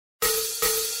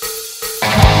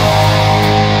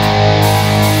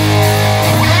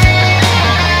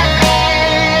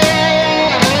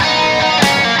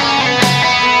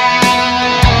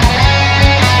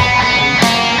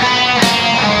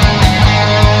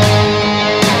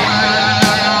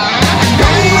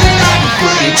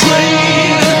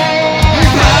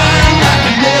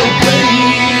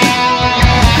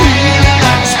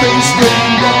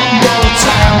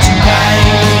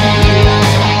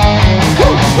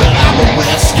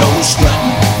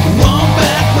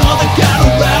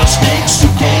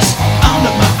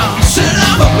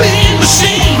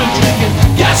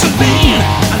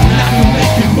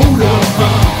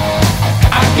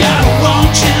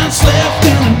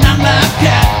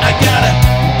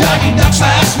ducks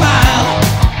last mile.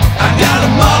 I got a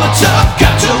Molotov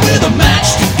cocktail with a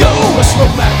match to go. A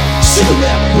smoke back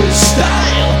cigarette with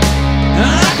style.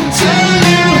 I can tell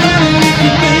you, honey, you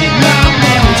can make my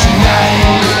money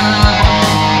tonight.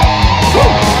 Woo!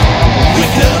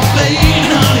 Wake up late,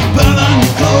 honey, put on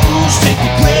your clothes. Take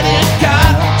your credit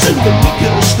card to the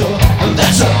liquor store. And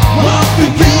that's a one for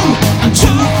you and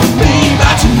two for me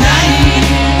by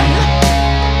tonight.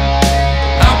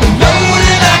 I've been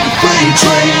loaded like a freight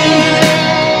train,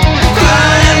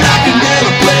 flying like an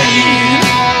airplane,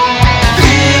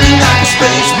 feeling like a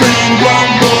space plane one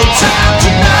more time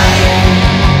tonight.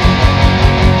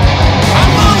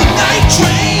 I'm on the night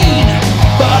train,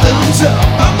 bottoms up.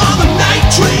 I'm on the night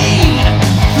train,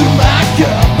 fill my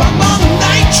cup. I'm on the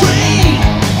night train,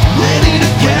 ready to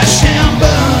cash and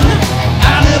burn.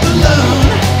 I never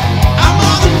learn. I'm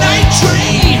on the night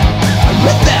train, I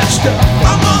love that stuff.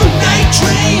 I'm on the night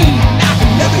train, I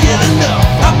can never get enough.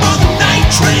 I'm on the night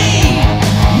train,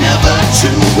 never to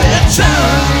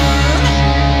return.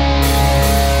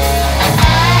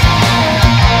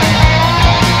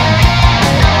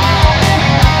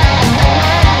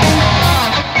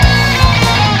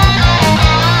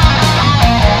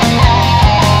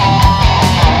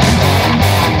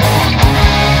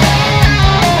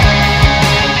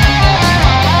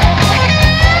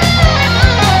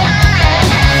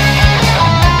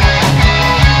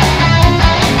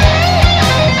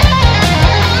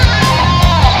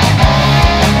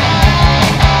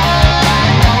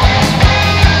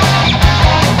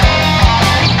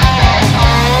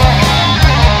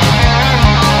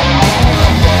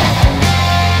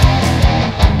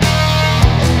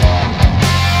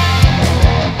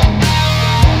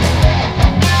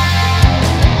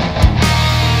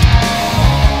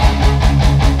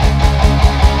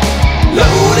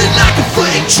 Loaded like a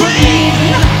freight train,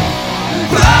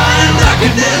 flying like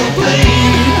an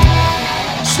airplane,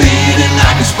 speeding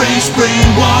like a space plane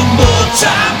one more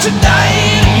time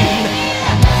tonight.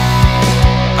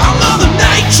 I'm on the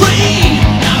night train,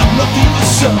 and I'm looking for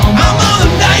some. I'm on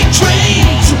the night train,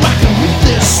 so I can